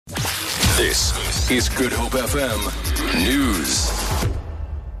This is Good Hope FM News.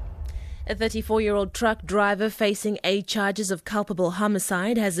 A 34-year-old truck driver facing 8 charges of culpable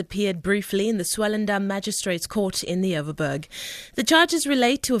homicide has appeared briefly in the Swellendam Magistrates Court in the Overberg. The charges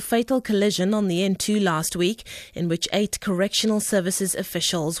relate to a fatal collision on the N2 last week in which 8 correctional services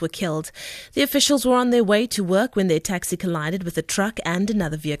officials were killed. The officials were on their way to work when their taxi collided with a truck and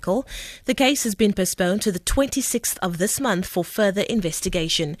another vehicle. The case has been postponed to the 26th of this month for further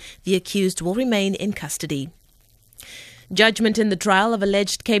investigation. The accused will remain in custody. Judgment in the trial of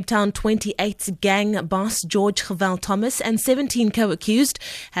alleged Cape Town 28 gang boss George Thomas and 17 co-accused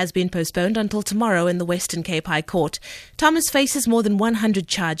has been postponed until tomorrow in the Western Cape High Court. Thomas faces more than 100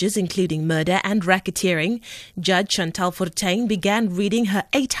 charges, including murder and racketeering. Judge Chantal Fortuin began reading her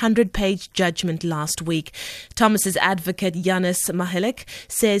 800-page judgment last week. Thomas's advocate Yanis Mahilik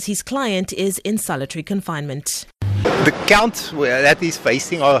says his client is in solitary confinement. The counts that he's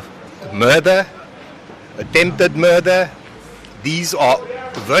facing are murder, attempted murder. These are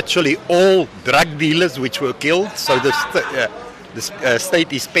virtually all drug dealers which were killed. So the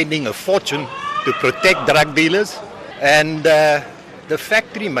state is spending a fortune to protect drug dealers. And the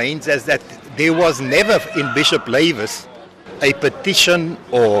fact remains as that there was never in Bishop Lavis a petition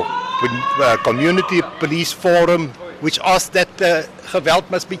or community police forum which asked that geweld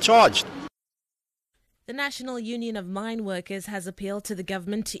must be charged. The National Union of Mine Workers has appealed to the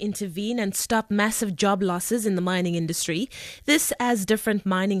government to intervene and stop massive job losses in the mining industry. This as different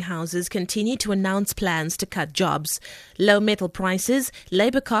mining houses continue to announce plans to cut jobs. Low metal prices,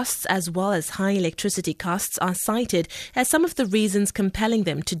 labour costs as well as high electricity costs are cited as some of the reasons compelling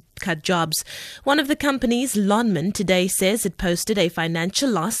them to cut jobs. One of the companies, Lonmin, today says it posted a financial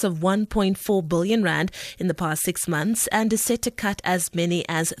loss of 1.4 billion rand in the past 6 months and is set to cut as many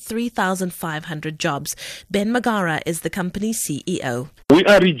as 3,500 jobs. Ben Magara is the company's CEO. We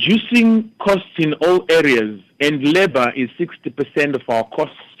are reducing costs in all areas, and labor is 60% of our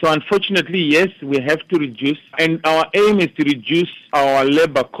costs. So unfortunately, yes, we have to reduce, and our aim is to reduce our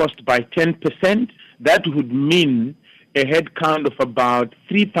labor cost by 10%. That would mean a headcount of about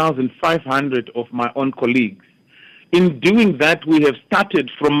 3,500 of my own colleagues. In doing that, we have started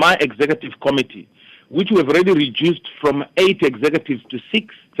from my executive committee, which we have already reduced from 8 executives to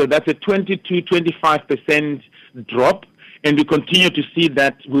 6. So that's a 22-25% drop. And we continue to see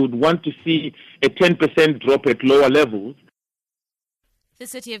that we would want to see a 10% drop at lower levels. The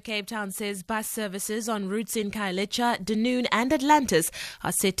City of Cape Town says bus services on routes in Khayelitsha, Dunoon and Atlantis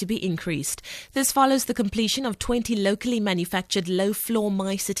are set to be increased. This follows the completion of 20 locally manufactured low-floor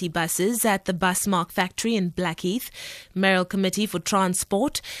MyCity buses at the Busmark factory in Blackheath. Mayoral Committee for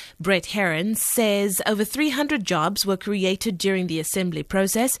Transport, Brett Heron, says over 300 jobs were created during the assembly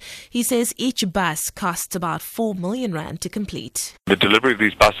process. He says each bus costs about 4 million rand to complete. The delivery of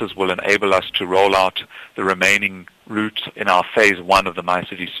these buses will enable us to roll out the remaining route in our phase 1 of the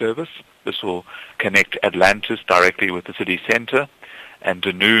MyCity service. This will connect Atlantis directly with the city centre and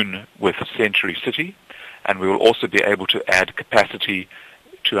Dunoon with Century City, and we will also be able to add capacity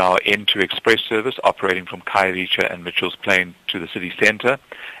to our N2 express service operating from Khayelitsha and Mitchell's Plain to the city centre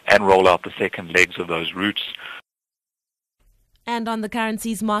and roll out the second legs of those routes. And on the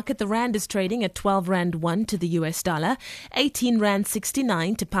currencies market, the rand is trading at 12 rand 1 to the US dollar, 18 rand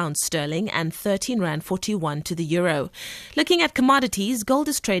 69 to pound sterling, and 13 rand 41 to the euro. Looking at commodities, gold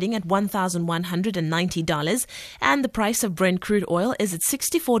is trading at $1,190, and the price of Brent crude oil is at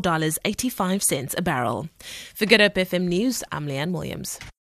 $64.85 a barrel. For Good Hope FM News, I'm Leanne Williams.